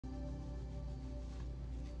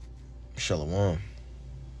Shalom.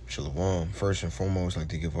 Shalom. First and foremost, I'd like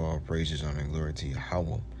to give all praises, honor, and glory to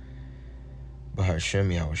Yahweh.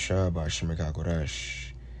 Bahashem Yahushua, Bahashem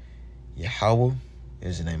HaKadosh. Yahweh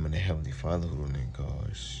is the name of the Heavenly Father, who the name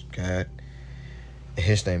calls God. And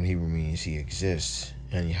his name in Hebrew means he exists.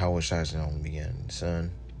 And Yahweh is the only begotten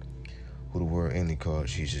Son, who the word English calls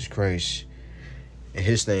Jesus Christ. And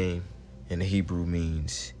his name in the Hebrew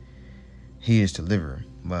means he is deliverer.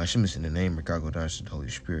 Bahashem is in the name of HaKadosh, the Holy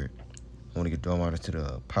Spirit. I want to give all honor to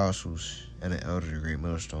the apostles and the elders of the great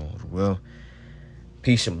millstone as well.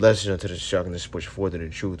 Peace and blessings unto the sharpness push forth in the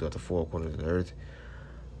truth throughout the four corners of the earth.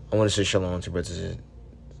 I want to say shalom to brothers that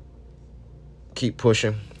keep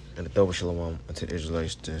pushing, and the double shalom unto the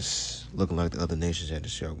Israelites that's looking like the other nations at the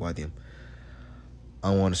Shagwadium.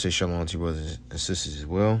 I want to say shalom to brothers and sisters as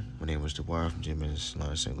well. My name is Dewar from GMS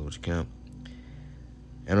Line St. Louis Camp.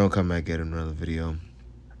 And I'll come back at another video.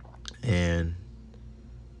 And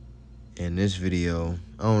in this video,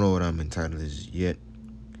 I don't know what I'm entitled as yet.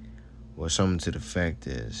 Well, something to the fact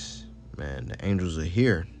is, man, the angels are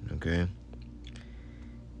here, okay?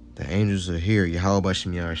 The angels are here. Yahweh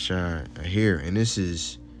Bashem Yahushua are here. And this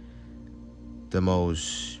is the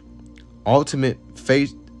most ultimate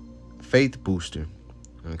faith booster,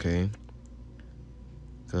 okay?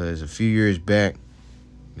 Because a few years back,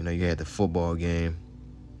 you know, you had the football game.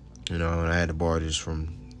 You know, and I had to borrow this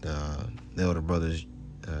from the elder brothers,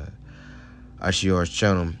 Ashiar's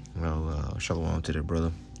channel. Well, shalom to their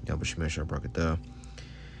brother. Yabashimesha Brakatah.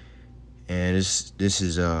 And this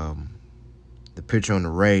is the picture on the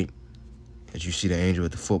right, as you see the angel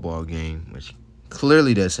at the football game, which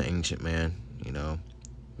clearly that's an ancient man. You know,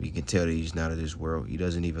 you can tell that he's not of this world. He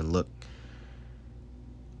doesn't even look,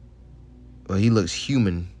 well, he looks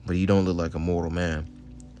human, but he don't look like a mortal man.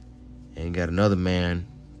 And you got another man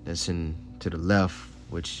that's in to the left,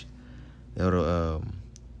 which the elder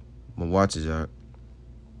Mawatazak,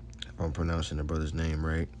 if I'm pronouncing the brother's name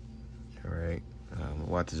right. All right.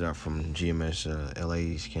 Mawatazak from GMS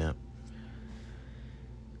LA's camp.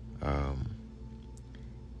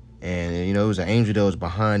 And, you know, it was an angel that was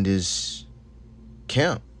behind this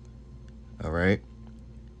camp. All right.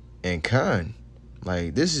 And Khan,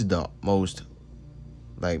 like, this is the most,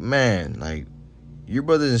 like, man, like, your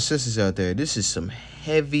brothers and sisters out there, this is some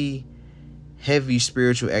heavy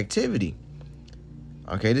spiritual activity.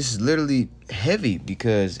 Okay, this is literally heavy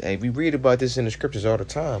because, hey, we read about this in the scriptures all the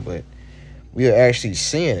time, but we are actually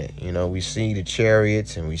seeing it. You know, we see the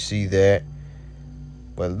chariots and we see that,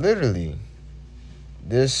 but literally,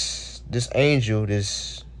 this angel,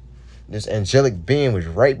 this angelic being was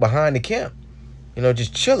right behind the camp. You know,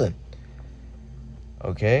 just chilling.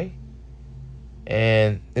 Okay,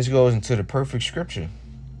 and this goes into the perfect scripture,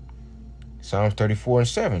 Psalms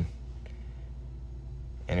 34:7.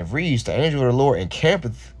 And it reads, the angel of the Lord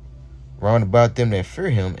encampeth round about them that fear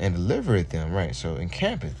him and delivereth them. Right, so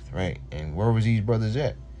encampeth, right? And where was these brothers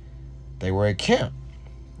at? They were at camp,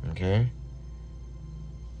 okay?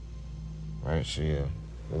 Right, so yeah.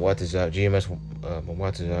 Mawatazak, GMS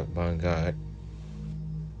Mawatazak by God,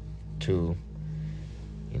 too,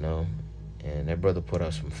 you know. And that brother put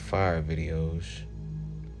out some fire videos,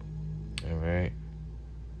 all right?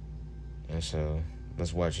 And so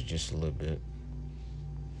let's watch it just a little bit.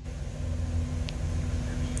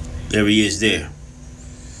 There he is there.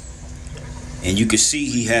 And you can see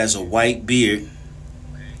he has a white beard.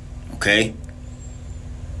 Okay.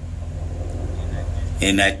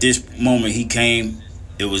 And at this moment he came,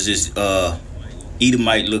 it was this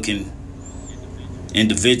Edomite looking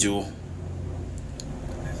individual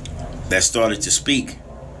that started to speak.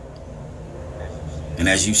 And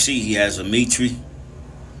as you see, he has a mitre.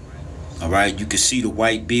 All right. You can see the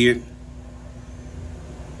white beard.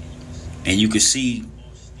 And you can see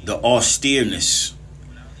the austereness.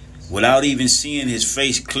 Without even seeing his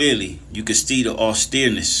face clearly, you can see the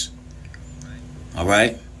austereness. All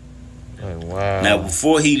right. Oh, wow. Now,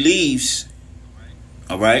 before he leaves,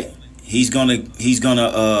 all right, he's gonna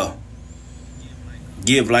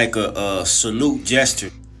give like a salute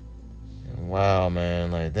gesture. Wow,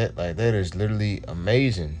 man, like that is literally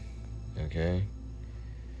amazing. Okay,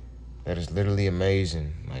 that is literally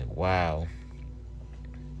amazing. Like, wow.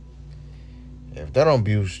 If that don't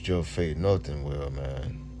boost your faith, nothing will,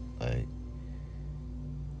 man. Like,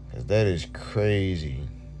 'cause that is crazy.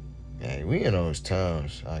 Yeah, we in those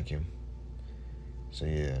times, Akim. So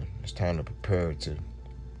yeah, it's time to prepare to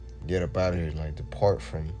get up out of here, like depart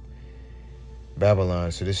from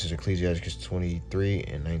Babylon. So this is Ecclesiastes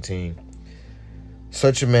 23:19.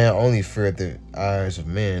 Such a man only feareth the eyes of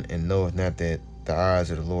men, and knoweth not that the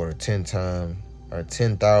eyes of the Lord are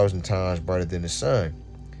 10,000 times brighter than the sun.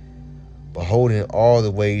 beholding all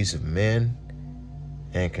the ways of men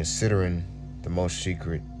and considering the most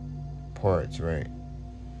secret parts, right?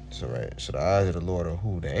 So the eyes of the Lord are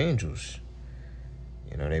who? The angels.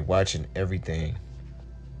 You know, they watching everything.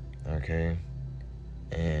 Okay.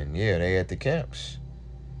 And yeah, they at the camps.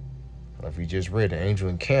 Like we just read, the angel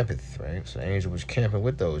encampeth, right? So the angel was camping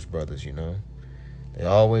with those brothers, you know. They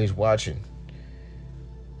always watching.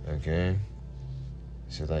 Okay.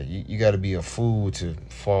 So like you gotta be a fool to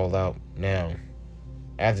fall out now.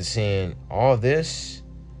 After seeing all this.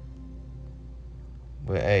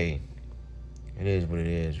 But hey, it is what it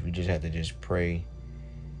is. We just have to just pray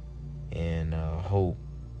and hope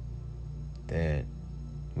that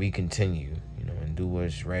we continue, you know, and do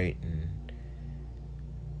what's right and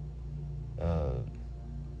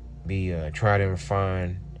be tried and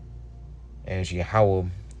refined as Yahweh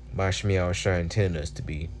Bashmi Al-Shah intended us to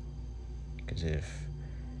be. Because if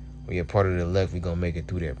we are part of the elect, we're going to make it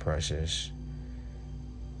through that process.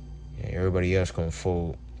 And everybody else going to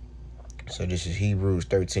fold. So this is Hebrews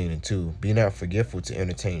 13:2. Be not forgetful to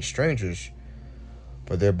entertain strangers,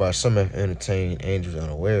 for thereby some have entertained angels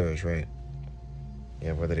unawares, right?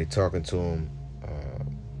 Yeah, whether they're talking to them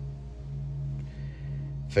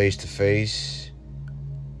face to face,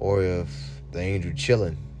 or if the angel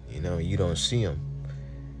chilling, you know, you don't see him.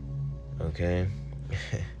 Okay.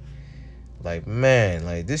 Like, man,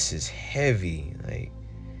 like this is heavy. Like,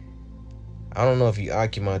 I don't know if you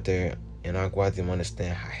Akim out there and Aquatim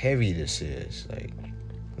understand how heavy this is.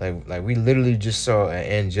 Like we literally just saw an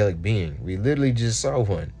angelic being. We literally just saw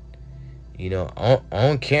one, you know,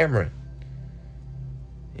 on camera.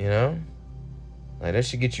 You know, like that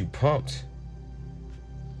should get you pumped.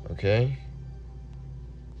 Okay,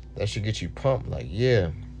 that should get you pumped. Like,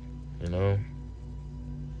 yeah, you know.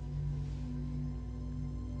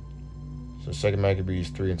 So 2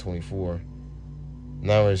 Maccabees 3:24.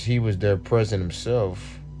 Now as he was there present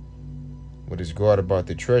himself, with his guard about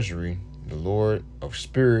the treasury, the Lord of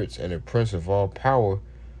spirits and the Prince of all power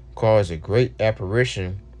caused a great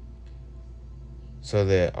apparition, so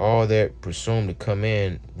that all that presumed to come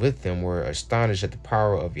in with them were astonished at the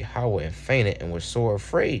power of Yahweh and fainted and were sore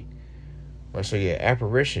afraid. So yeah,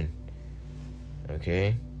 apparition.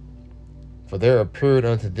 Okay. For there appeared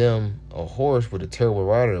unto them a horse with a terrible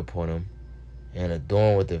rider upon him, and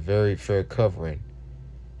adorned with a very fair covering.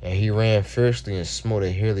 And he ran fiercely and smote a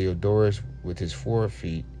Heliodorus with his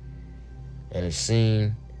forefeet. And it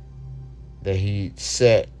seemed that he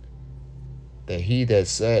that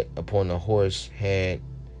sat upon the horse had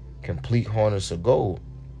complete harness of gold.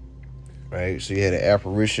 Right? So you had an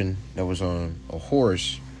apparition that was on a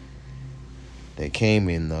horse that came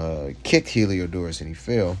and kicked Heliodorus and he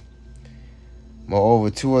fell. Moreover,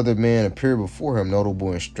 2 other men appeared before him,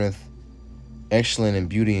 notable in strength, excellent in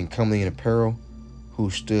beauty and comely in apparel, who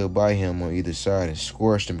stood by him on either side and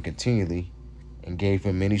scourged him continually and gave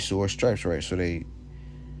him many sore stripes. Right? So they,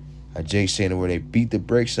 Jake saying where they beat the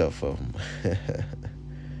brakes off of him.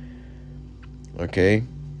 Okay?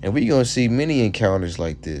 And we're going to see many encounters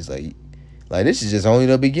like this. Like this is just only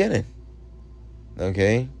the beginning.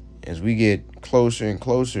 Okay? As we get closer and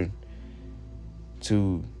closer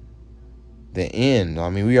to the end. I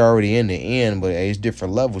mean, we already in the end, but it's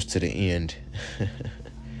different levels to the end.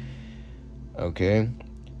 Okay?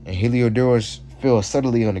 And Heliodorus fell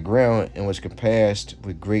suddenly on the ground and was compassed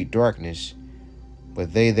with great darkness.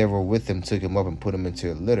 But they that were with him took him up and put him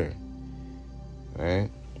into a litter.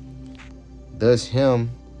 Right? Thus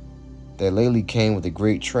him that lately came with a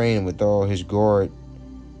great train with all his guard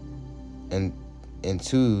and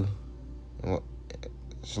two,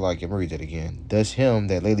 so like, let me read that again. Thus him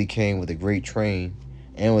that lately came with a great train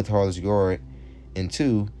and with all his guard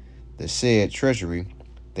into the said treasury,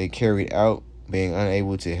 they carried out, being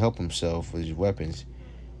unable to help himself with his weapons.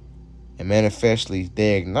 And manifestly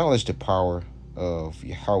they acknowledged the power of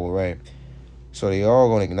Yahweh, right? So they all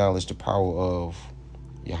going to acknowledge the power of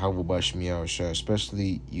Yahweh Bashmi Al-Shah,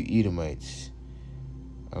 especially you Edomites.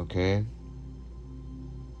 Okay?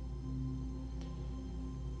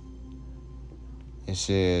 It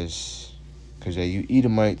says, because you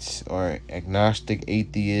Edomites are agnostic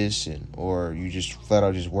atheists, or you just flat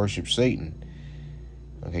out just worship Satan.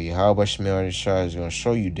 Okay, Yahweh Bashmi Al-Shah is going to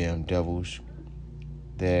show you damn devils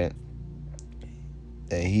that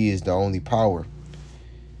he is the only power.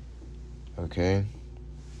 Okay.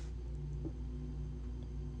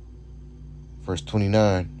 Verse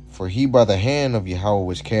 29. For he by the hand of Yahweh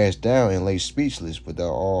was cast down and lay speechless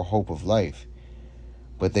without all hope of life.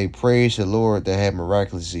 But they praised the Lord that had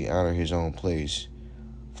miraculously honored his own place.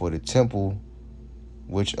 For the temple,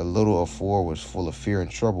 which a little afore was full of fear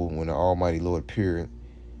and trouble when the Almighty Lord appeared,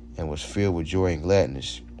 and was filled with joy and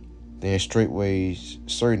gladness. Then straightway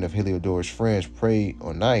certain of Heliodorus' friends prayed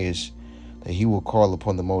Onias that he will call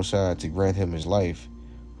upon the Most High to grant him his life,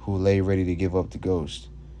 who lay ready to give up the ghost.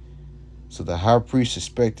 So the high priest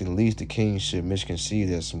suspected lest the king should misconceive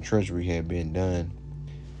that some treachery had been done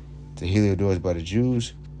to Heliodorus by the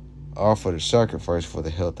Jews, offered a sacrifice for the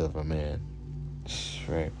health of a man.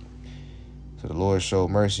 Right. So the Lord showed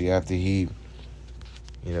mercy after he,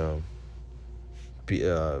 beat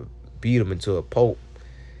him into a pulp.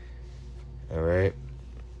 All right.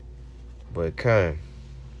 But that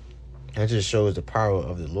just shows the power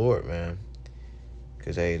of the Lord, man.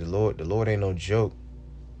 Because, hey, the Lord ain't no joke.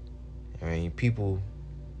 I mean, people,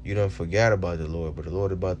 you don't forget about the Lord, but the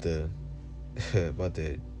Lord about to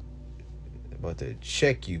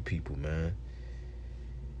check you people, man.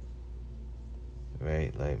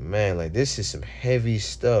 Right? Like, man, like, this is some heavy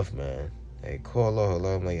stuff, man. Like, call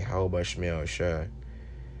Allah, like, how about Shemiah Shai?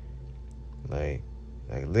 Like,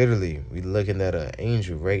 literally, we looking at an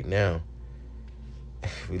angel right now.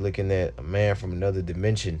 We looking at a man from another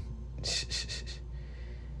dimension.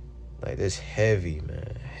 Like, this heavy,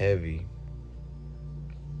 man. Heavy.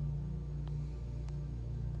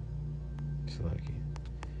 It's like it.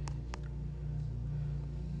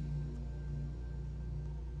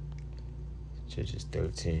 Judges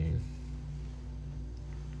 13.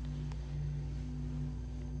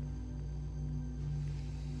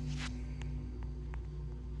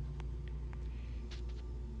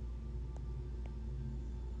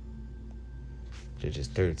 Judges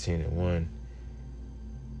 13:1.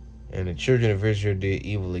 And the children of Israel did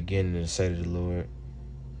evil again in the sight of the Lord,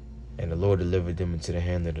 and the Lord delivered them into the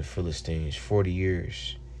hand of the Philistines 40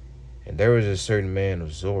 years. And there was a certain man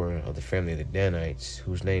of Zorah, of the family of the Danites,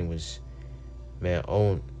 whose name was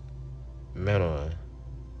Manoah,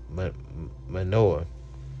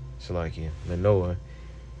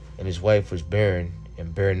 and his wife was barren,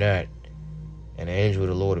 and bare not. And the angel of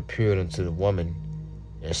the Lord appeared unto the woman,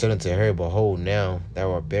 and said unto her, Behold, now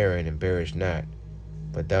thou art barren, and bearest not,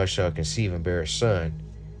 but thou shalt conceive and bear a son.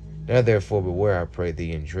 Now therefore beware, I pray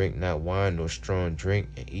thee, and drink not wine nor strong drink,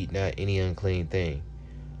 and eat not any unclean thing.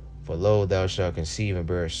 For lo, thou shalt conceive and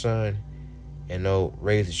bear a son, and no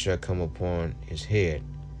razor shall come upon his head.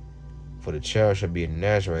 For the child shall be a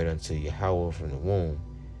Nazarite unto Yahweh from the womb,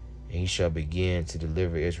 and he shall begin to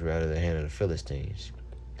deliver Israel out of the hand of the Philistines.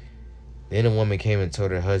 Then the woman came and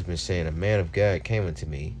told her husband, saying, A man of God came unto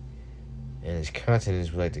me, and his countenance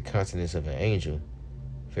was like the countenance of an angel,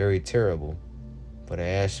 very terrible. But I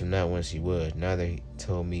asked him not whence he was, neither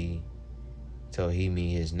told he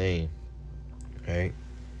me his name. Right?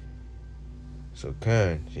 So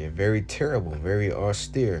very terrible, very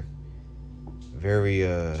austere, very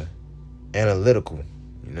analytical,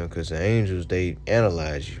 because the angels, they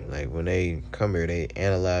analyze you. Like, when they come here, they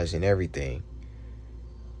analyzing everything.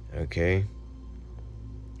 Okay?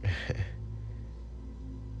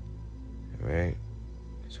 Right?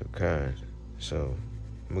 So,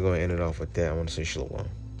 we're going to end it off with that. I want to say shalom.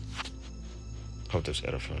 Hope that's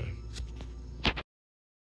edifying.